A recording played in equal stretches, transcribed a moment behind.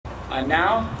I'm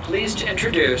now pleased to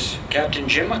introduce Captain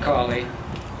Jim McCauley,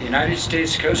 the United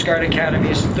States Coast Guard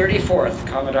Academy's 34th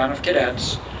Commandant of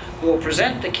Cadets, who will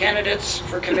present the candidates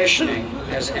for commissioning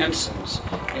as ensigns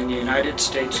in the United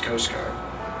States Coast Guard.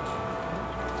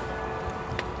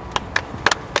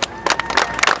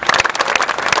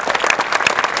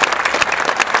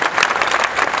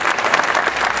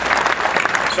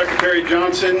 Secretary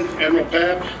Johnson, Admiral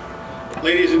Papp,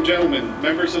 ladies and gentlemen,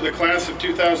 members of the class of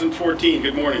 2014,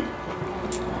 good morning.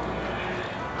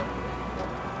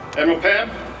 Admiral Papp,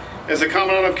 as the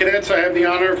Commandant of Cadets, I have the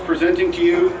honor of presenting to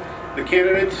you the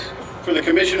candidates for the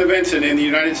commission of ensign in the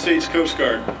United States Coast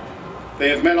Guard. They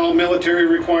have met all military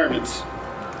requirements.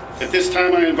 At this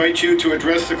time, I invite you to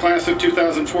address the class of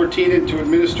 2014 and to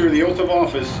administer the oath of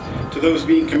office to those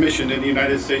being commissioned in the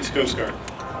United States Coast Guard.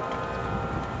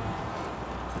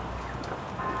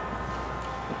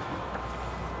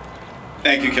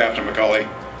 Thank you, Captain McCauley,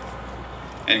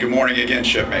 and good morning again,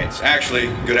 shipmates. Actually,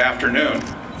 good afternoon.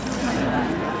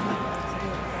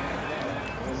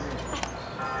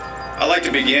 I'd like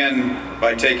to begin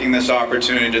by taking this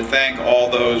opportunity to thank all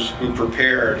those who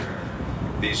prepared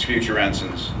these future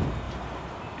ensigns.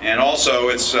 And also,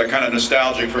 it's kind of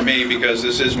nostalgic for me because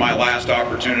this is my last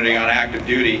opportunity on active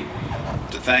duty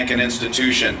to thank an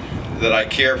institution that I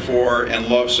care for and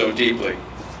love so deeply.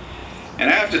 And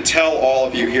I have to tell all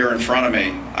of you here in front of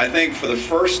me, I think for the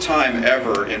first time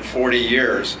ever in 40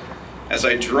 years, as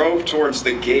I drove towards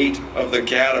the gate of the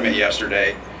academy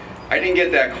yesterday, I didn't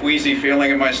get that queasy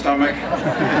feeling in my stomach.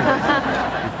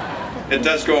 It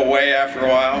does go away after a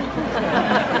while.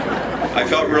 I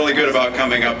felt really good about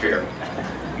coming up here.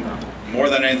 More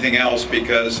than anything else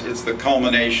because it's the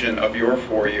culmination of your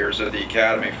 4 years at the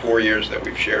academy, 4 years that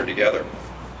we've shared together.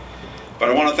 But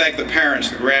I want to thank the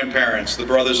parents, the grandparents, the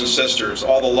brothers and sisters,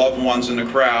 all the loved ones in the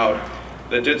crowd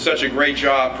that did such a great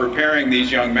job preparing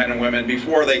these young men and women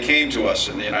before they came to us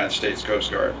in the United States Coast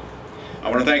Guard. I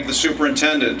want to thank the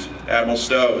superintendent, Admiral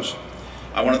Stowes.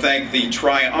 I want to thank the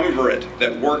triumvirate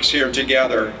that works here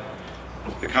together,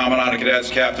 the Commandant of Cadets,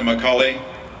 Captain McCauley,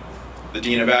 the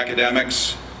Dean of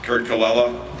Academics, Kurt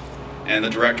Colella, and the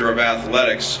Director of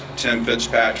Athletics, Tim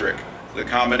Fitzpatrick. The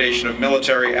combination of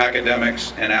military,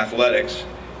 academics, and athletics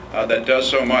that does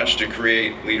so much to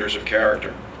create leaders of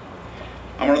character.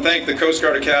 I want to thank the Coast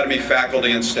Guard Academy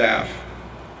faculty and staff,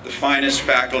 the finest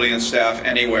faculty and staff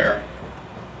anywhere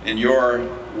in your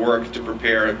work to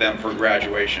prepare them for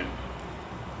graduation.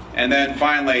 And then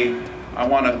finally, I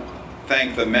want to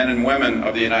thank the men and women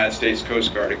of the United States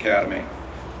Coast Guard Academy,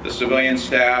 the civilian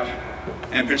staff,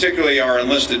 and particularly our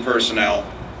enlisted personnel,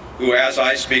 who, as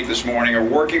I speak this morning, are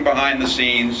working behind the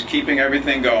scenes, keeping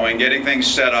everything going, getting things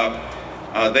set up.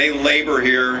 They labor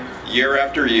here year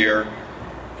after year,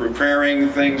 preparing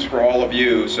things for all of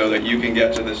you so that you can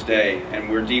get to this day, and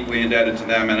we're deeply indebted to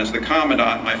them. And as the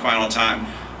Commandant, my final time,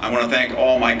 I want to thank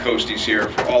all my coasties here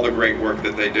for all the great work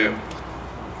that they do.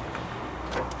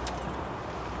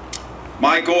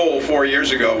 My goal 4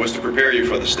 years ago was to prepare you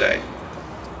for this day.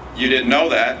 You didn't know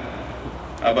that,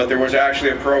 but there was actually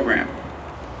a program.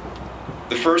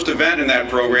 The first event in that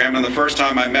program, and the first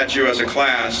time I met you as a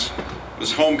class,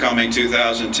 was Homecoming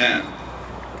 2010.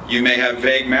 You may have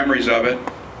vague memories of it,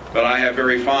 but I have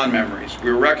very fond memories.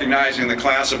 We were recognizing the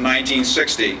class of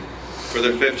 1960 for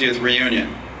their 50th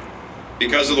reunion.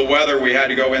 Because of the weather, we had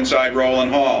to go inside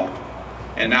Rowland Hall,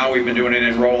 and now we've been doing it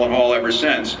in Rowland Hall ever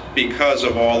since, because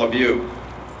of all of you.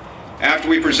 After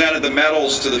we presented the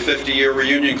medals to the 50-year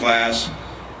reunion class,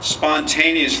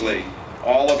 spontaneously,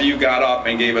 all of you got up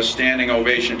and gave a standing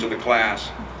ovation to the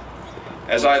class.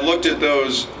 As I looked at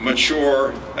those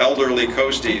mature, elderly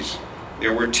coasties,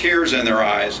 there were tears in their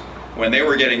eyes when they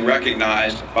were getting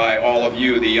recognized by all of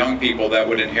you, the young people that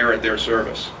would inherit their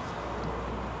service.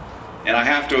 And I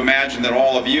have to imagine that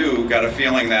all of you got a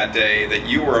feeling that day that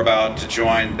you were about to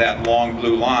join that long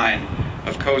blue line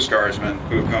of Coast Guardsmen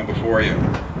who have come before you.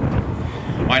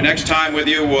 My next time with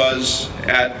you was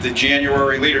at the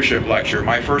January leadership lecture,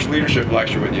 my first leadership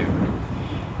lecture with you.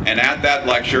 And at that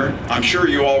lecture, I'm sure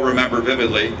you all remember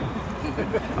vividly,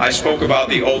 I spoke about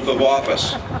the oath of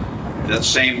office, that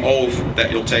same oath that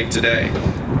you'll take today.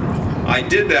 I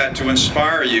did that to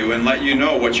inspire you and let you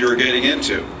know what you're getting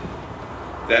into.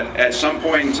 That at some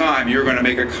point in time, you're going to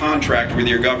make a contract with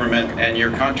your government and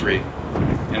your country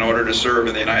in order to serve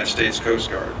in the United States Coast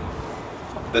Guard.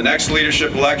 The next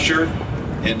leadership lecture,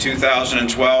 in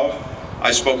 2012,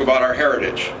 I spoke about our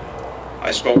heritage.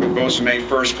 I spoke with Bosun Mate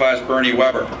First Class Bernie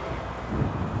Weber,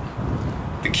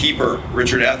 the keeper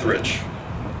Richard Etheridge,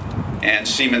 and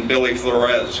Seaman Billy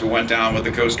Flores, who went down with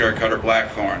the Coast Guard cutter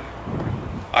Blackthorn.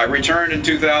 I returned in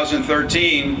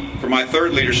 2013 for my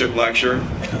third leadership lecture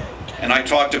and I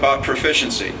talked about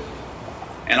proficiency.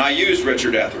 And I used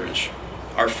Richard Etheridge,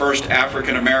 our first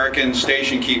African-American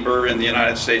station keeper in the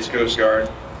United States Coast Guard,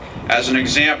 as an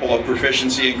example of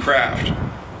proficiency in craft,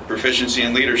 proficiency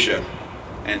in leadership,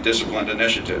 and disciplined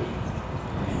initiative.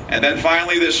 And then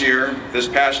finally this year, this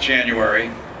past January,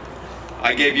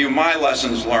 I gave you my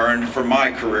lessons learned from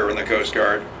my career in the Coast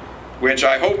Guard, which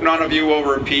I hope none of you will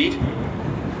repeat,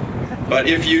 but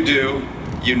if you do,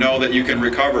 you know that you can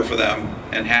recover for them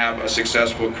and have a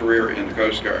successful career in the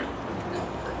Coast Guard.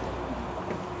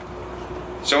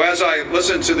 So as I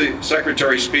listened to the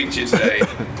Secretary speak to you today,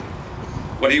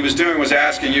 what he was doing was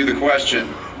asking you the question,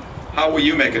 how will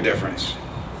you make a difference?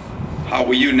 How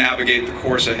will you navigate the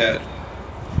course ahead?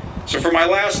 So for my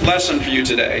last lesson for you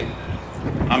today,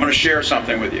 I'm going to share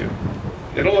something with you.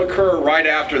 It'll occur right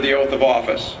after the oath of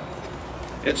office.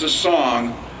 It's a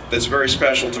song that's very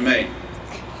special to me.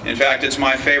 In fact, it's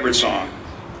my favorite song.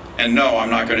 And no, I'm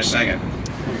not going to sing it.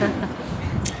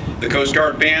 The Coast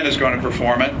Guard Band is going to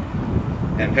perform it,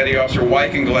 and Petty Officer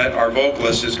Weichenglett, our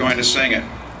vocalist, is going to sing it.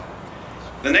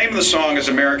 The name of the song is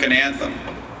American Anthem.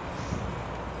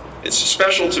 It's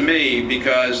special to me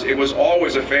because it was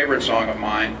always a favorite song of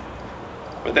mine.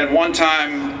 But then one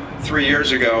time, 3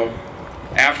 years ago,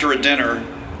 after a dinner,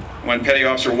 when Petty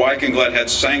Officer Weichenglett had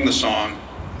sang the song,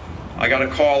 I got a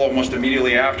call almost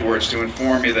immediately afterwards to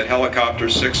inform me that helicopter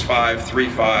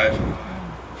 6535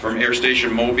 from Air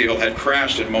Station Mobile had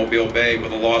crashed at Mobile Bay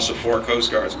with a loss of 4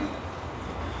 Coast Guardsmen.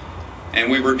 And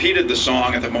we repeated the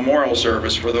song at the memorial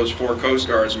service for those 4 Coast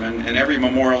Guardsmen, and every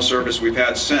memorial service we've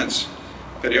had since,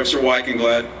 Petty Officer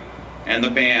Weichenglett and the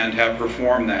band have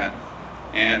performed that.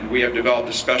 And we have developed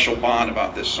a special bond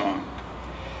about this song.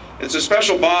 It's a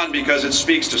special bond because it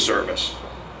speaks to service.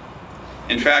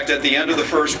 In fact, at the end of the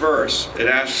first verse, it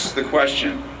asks the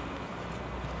question,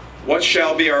 what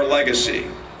shall be our legacy?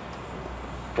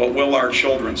 What will our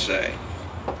children say?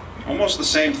 Almost the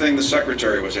same thing the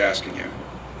Secretary was asking you.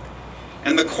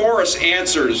 And the chorus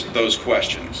answers those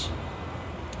questions.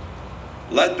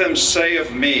 Let them say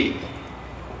of me,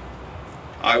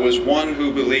 I was one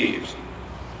who believed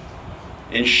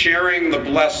in sharing the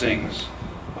blessings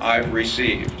I've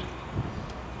received.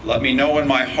 Let me know in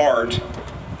my heart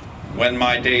when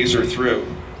my days are through.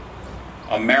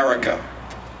 America,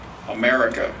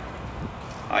 America,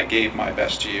 I gave my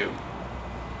best to you.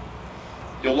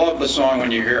 You'll love the song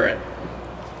when you hear it,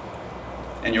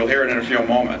 and you'll hear it in a few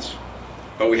moments,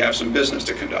 but we have some business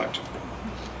to conduct.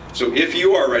 So if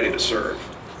you are ready to serve,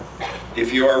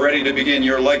 if you are ready to begin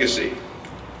your legacy,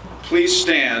 please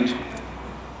stand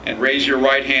and raise your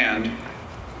right hand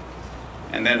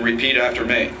and then repeat after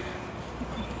me.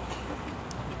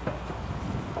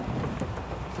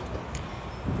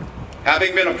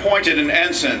 Having been appointed an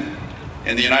ensign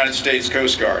in the United States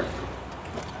Coast Guard,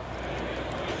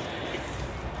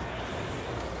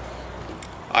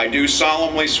 I do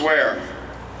solemnly swear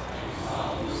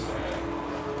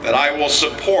that I will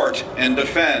support and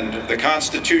defend the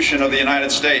Constitution of the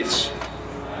United States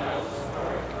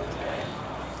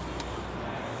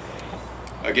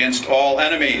against all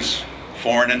enemies,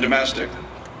 foreign and domestic,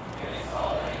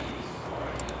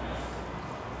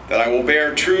 that I will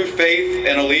bear true faith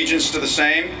and allegiance to the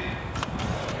same,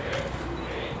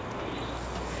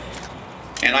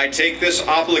 and I take this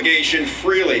obligation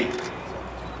freely,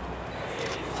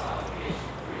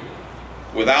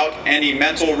 without any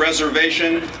mental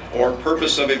reservation or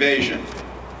purpose of evasion,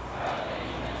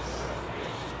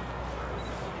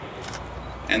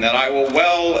 and that I will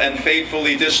well and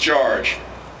faithfully discharge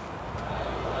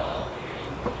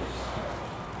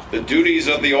the duties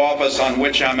of the office on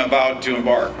which I'm about to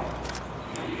embark.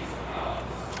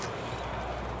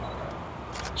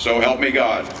 So help me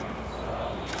God.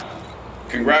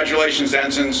 Congratulations,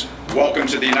 ensigns. Welcome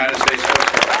to the United States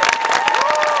Coast Guard.